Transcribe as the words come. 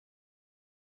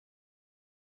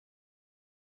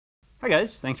Hi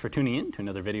guys, thanks for tuning in to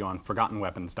another video on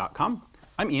ForgottenWeapons.com.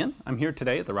 I'm Ian. I'm here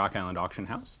today at the Rock Island Auction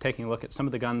House taking a look at some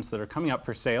of the guns that are coming up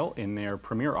for sale in their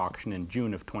premiere auction in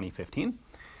June of 2015.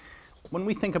 When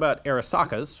we think about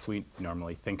Arisakas, we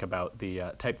normally think about the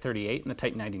Type 38 and the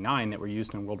Type 99 that were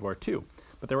used in World War II,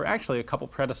 but there were actually a couple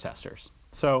predecessors.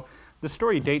 So the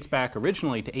story dates back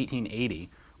originally to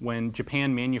 1880 when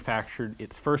Japan manufactured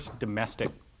its first domestic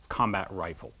combat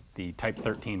rifle, the Type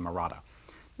 13 Murata.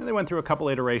 And they went through a couple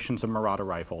iterations of Murata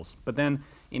rifles, but then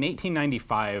in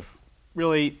 1895,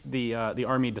 really the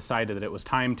Army decided that it was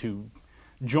time to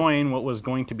join what was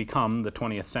going to become the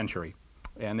 20th century,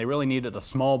 and they really needed a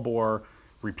small bore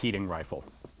repeating rifle.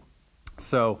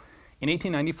 So in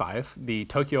 1895, the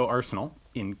Tokyo Arsenal,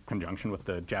 in conjunction with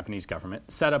the Japanese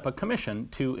government, set up a commission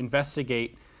to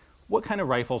investigate what kind of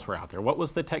rifles were out there, what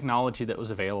was the technology that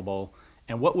was available,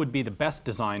 and what would be the best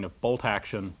design of bolt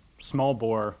action, small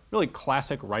bore, really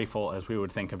classic rifle as we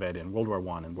would think of it in World War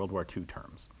I and World War II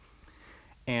terms.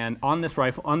 And on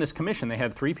this commission, they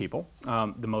had three people.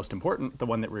 The most important, the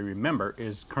one that we remember,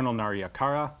 is Colonel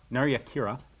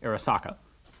Nariakira Arisaka.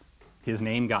 His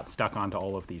name got stuck onto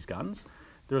all of these guns.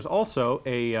 There's also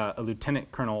a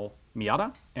Lieutenant Colonel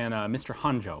Miyata and a Mr.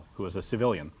 Hanjo, who was a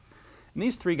civilian. And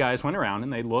these three guys went around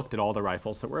and they looked at all the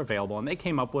rifles that were available, and they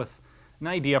came up with an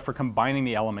idea for combining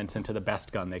the elements into the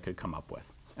best gun they could come up with.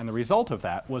 And the result of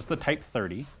that was the Type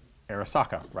 30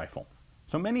 Arisaka rifle.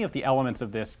 So many of the elements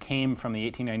of this came from the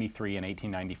 1893 and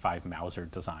 1895 Mauser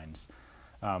designs.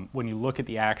 When you look at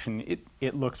the action,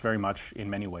 it looks very much in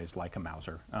many ways like a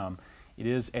Mauser. It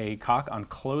is a cock on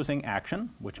closing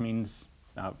action, which means,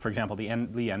 for example, the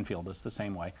Lee Enfield is the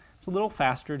same way. It's a little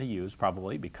faster to use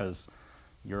probably because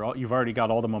you've already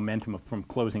got all the momentum from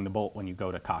closing the bolt when you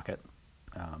go to cock it.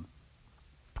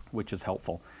 Which is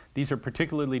helpful. These are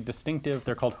particularly distinctive.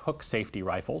 They're called hook safety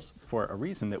rifles for a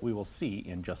reason that we will see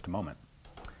in just a moment.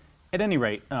 At any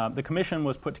rate, the commission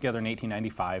was put together in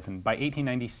 1895, and by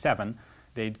 1897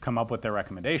 they'd come up with their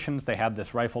recommendations. They had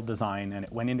this rifle design and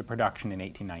it went into production in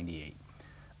 1898.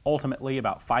 Ultimately,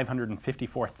 about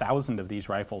 554,000 of these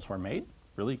rifles were made,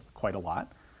 really quite a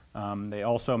lot. They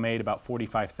also made about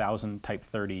 45,000 Type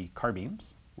 30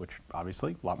 carbines, which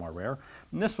obviously a lot more rare.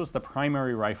 And this was the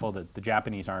primary rifle that the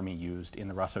Japanese Army used in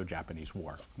the Russo-Japanese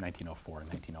War, 1904 and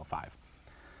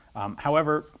 1905.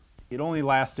 However, it only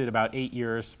lasted about 8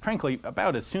 years. Frankly,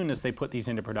 about as soon as they put these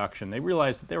into production, they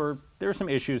realized that there were some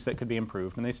issues that could be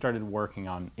improved, and they started working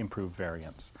on improved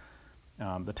variants.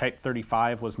 The Type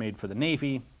 35 was made for the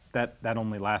Navy. That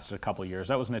only lasted a couple years.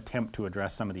 That was an attempt to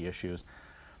address some of the issues.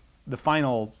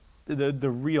 The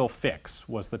real fix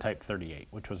was the Type 38,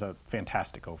 which was a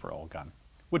fantastic overall gun,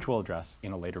 which we'll address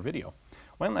in a later video.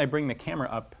 Why don't I bring the camera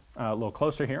up a little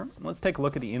closer here. Let's take a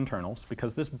look at the internals,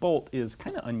 because this bolt is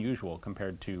kind of unusual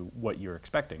compared to what you're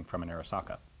expecting from an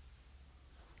Arisaka.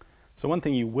 So one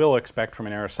thing you will expect from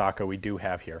an Arisaka we do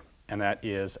have here, and that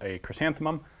is a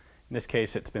chrysanthemum. In this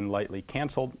case, it's been lightly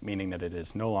canceled, meaning that it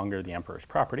is no longer the Emperor's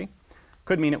property.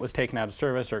 Could mean it was taken out of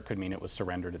service, or it could mean it was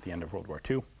surrendered at the end of World War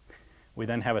II. We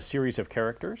then have a series of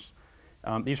characters.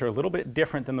 These are a little bit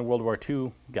different than the World War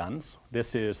II guns.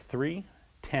 This is 3,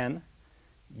 10,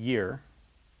 year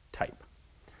type.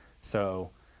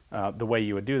 So the way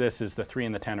you would do this is the 3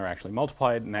 and the 10 are actually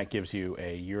multiplied, and that gives you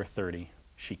a year 30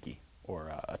 shiki, or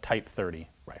a Type 30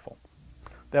 rifle.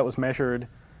 That was measured,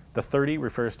 the 30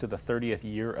 refers to the 30th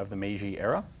year of the Meiji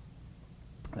era.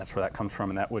 That's where that comes from,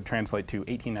 and that would translate to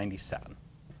 1897.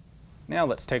 Now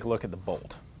let's take a look at the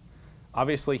bolt.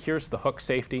 Obviously, here's the hook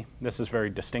safety. This is very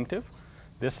distinctive.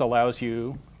 This allows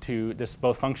you to, this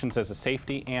both functions as a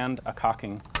safety and a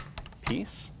cocking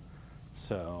piece.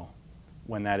 So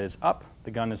when that is up,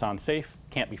 the gun is on safe,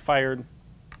 can't be fired,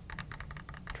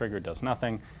 trigger does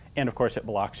nothing, and of course it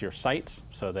blocks your sights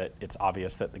so that it's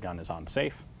obvious that the gun is on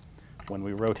safe. When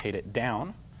we rotate it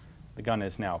down, the gun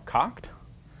is now cocked,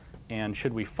 and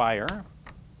should we fire,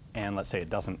 and let's say it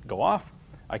doesn't go off,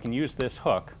 I can use this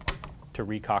hook to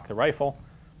recock the rifle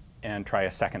and try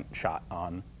a second shot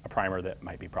on a primer that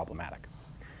might be problematic.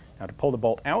 Now to pull the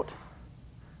bolt out,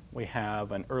 we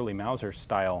have an early Mauser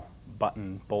style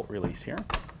button bolt release here.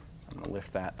 I'm going to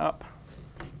lift that up,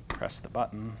 press the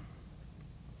button,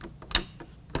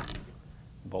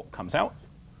 bolt comes out.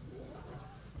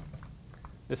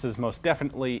 This is most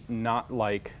definitely not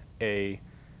like a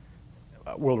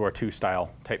World War II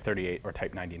style Type 38 or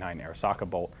Type 99 Arisaka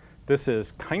bolt. This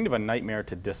is kind of a nightmare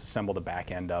to disassemble the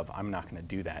back end of. I'm not going to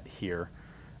do that here.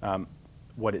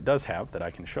 What it does have that I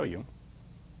can show you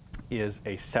is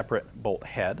a separate bolt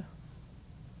head.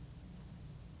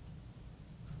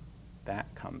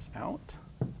 That comes out.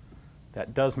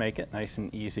 That does make it nice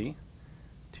and easy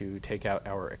to take out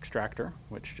our extractor,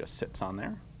 which just sits on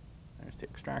there. There's the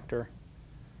extractor.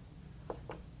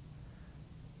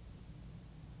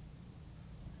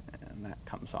 And that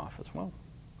comes off as well.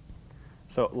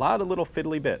 So a lot of little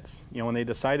fiddly bits. You know, when they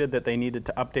decided that they needed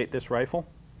to update this rifle,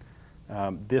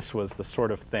 this was the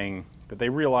sort of thing that they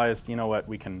realized, you know what,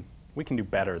 we can do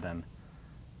better than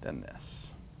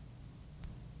this.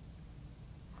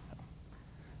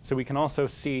 So we can also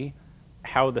see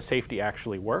how the safety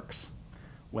actually works.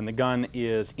 When the gun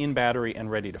is in battery and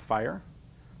ready to fire,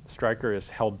 the striker is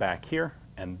held back here,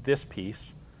 and this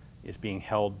piece is being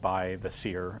held by the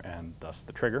sear and thus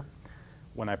the trigger.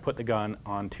 When I put the gun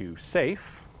onto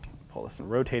safe, pull this and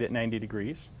rotate it 90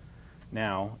 degrees.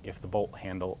 Now, if the bolt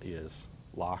handle is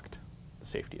locked, the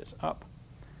safety is up.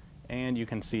 And you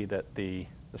can see that the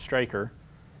striker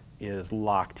is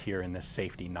locked here in this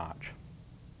safety notch.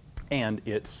 And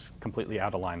it's completely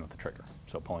out of line with the trigger,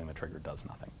 so pulling the trigger does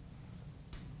nothing.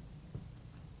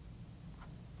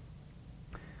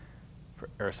 For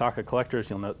Arisaka collectors,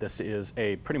 you'll note this is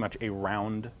pretty much a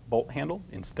round bolt handle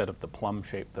instead of the plum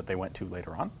shape that they went to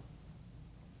later on.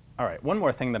 All right, one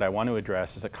more thing that I want to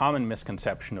address is a common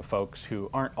misconception of folks who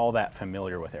aren't all that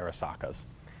familiar with Arisakas.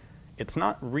 It's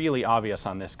not really obvious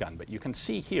on this gun, but you can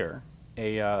see here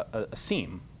a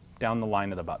seam down the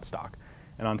line of the buttstock.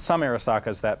 And on some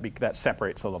Arisakas, that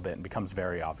separates a little bit and becomes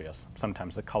very obvious.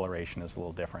 Sometimes the coloration is a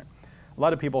little different. A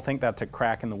lot of people think that's a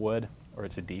crack in the wood or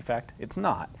it's a defect. It's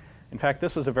not. In fact,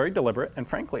 this was a very deliberate and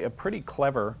frankly a pretty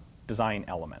clever design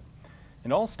element.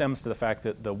 It all stems to the fact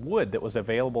that the wood that was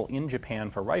available in Japan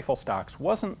for rifle stocks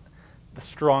wasn't the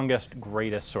strongest,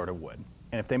 greatest sort of wood.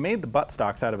 And if they made the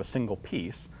buttstocks out of a single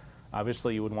piece,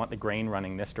 obviously you would want the grain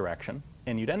running this direction,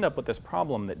 and you'd end up with this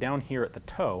problem that down here at the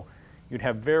toe, you'd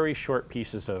have very short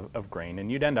pieces of grain, and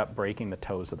you'd end up breaking the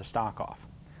toes of the stock off.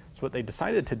 So what they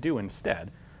decided to do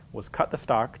instead was cut the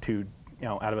stock to,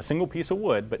 out of a single piece of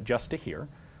wood, but just to here,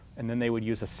 and then they would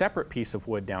use a separate piece of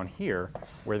wood down here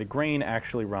where the grain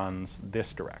actually runs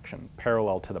this direction,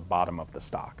 parallel to the bottom of the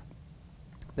stock.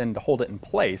 Then to hold it in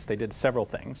place, they did several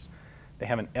things. They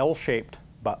have an L-shaped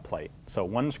butt plate. So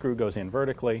one screw goes in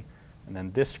vertically, and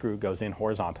then this screw goes in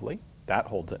horizontally. That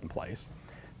holds it in place.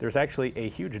 There's actually a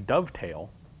huge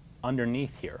dovetail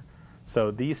underneath here.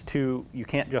 So these two, you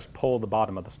can't just pull the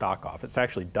bottom of the stock off. It's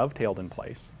actually dovetailed in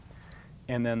place.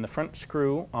 And then the front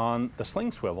screw on the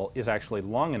sling swivel is actually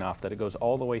long enough that it goes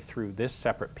all the way through this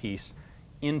separate piece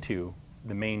into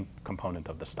the main component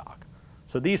of the stock.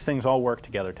 So these things all work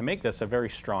together to make this a very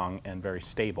strong and very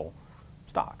stable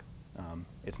stock.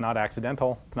 It's not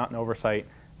accidental, it's not an oversight,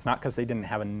 it's not because they didn't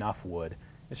have enough wood,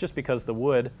 it's just because the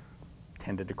wood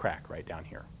tended to crack right down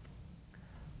here.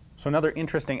 So another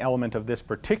interesting element of this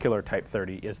particular Type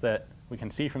 30 is that we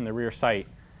can see from the rear sight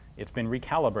it's been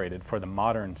recalibrated for the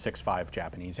modern 6.5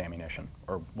 Japanese ammunition,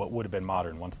 or what would have been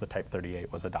modern once the Type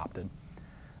 38 was adopted.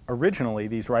 Originally,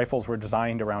 these rifles were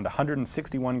designed around a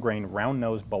 161 grain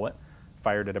round-nosed bullet,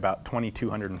 fired at about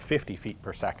 2,250 feet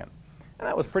per second. And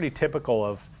that was pretty typical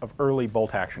of early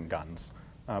bolt-action guns.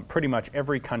 Pretty much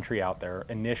every country out there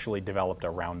initially developed a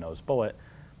round-nosed bullet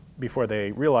before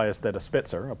they realized that a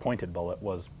Spitzer, a pointed bullet,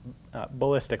 was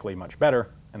ballistically much better,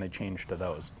 and they changed to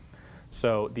those.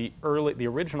 So the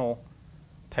original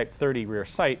Type 30 rear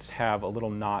sights have a little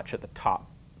notch at the top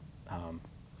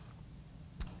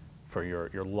for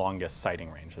your longest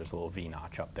sighting range. There's a little V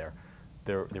notch up there.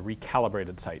 The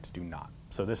recalibrated sights do not.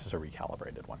 So this is a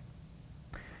recalibrated one.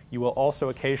 You will also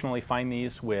occasionally find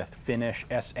these with Finnish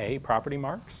SA property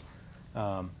marks.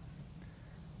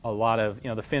 A lot of,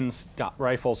 the Finns got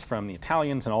rifles from the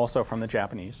Italians and also from the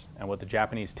Japanese, and what the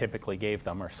Japanese typically gave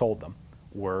them or sold them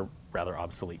were rather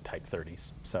obsolete Type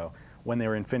 30s. So when they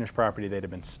were in Finnish property, they'd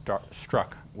have been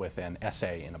struck with an SA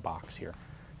in a box here.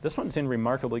 This one's in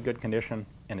remarkably good condition,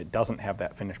 and it doesn't have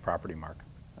that Finnish property mark.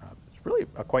 It's really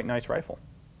a quite nice rifle.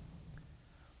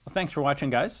 Well, thanks for watching,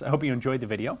 guys. I hope you enjoyed the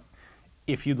video.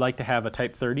 If you'd like to have a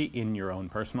Type 30 in your own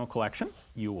personal collection,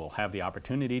 you will have the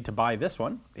opportunity to buy this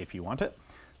one if you want it.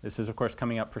 This is, of course,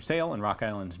 coming up for sale in Rock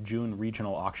Island's June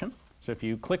regional auction. So if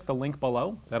you click the link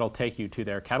below, that'll take you to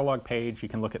their catalog page. You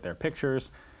can look at their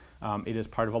pictures. It is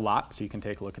part of a lot, so you can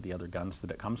take a look at the other guns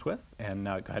that it comes with, and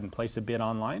go ahead and place a bid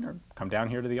online or come down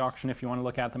here to the auction if you want to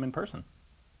look at them in person.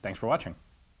 Thanks for watching.